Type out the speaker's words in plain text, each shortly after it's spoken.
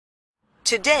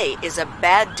Today is a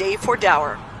bad day for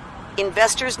Dower.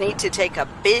 Investors need to take a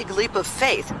big leap of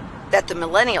faith that the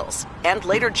millennials and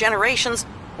later generations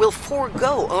will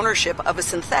forego ownership of a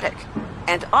synthetic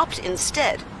and opt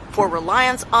instead for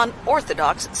reliance on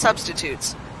orthodox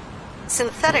substitutes.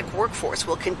 Synthetic workforce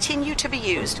will continue to be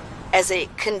used as a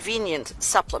convenient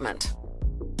supplement.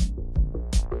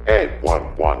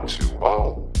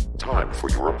 81120, time for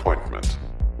your appointment.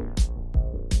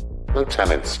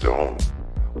 Lieutenant Stone,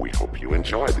 we hope you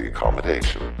enjoy the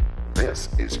accommodation. This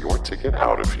is your ticket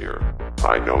out of here.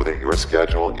 I know that your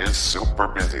schedule is super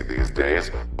busy these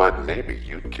days, but maybe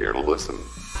you'd care to listen.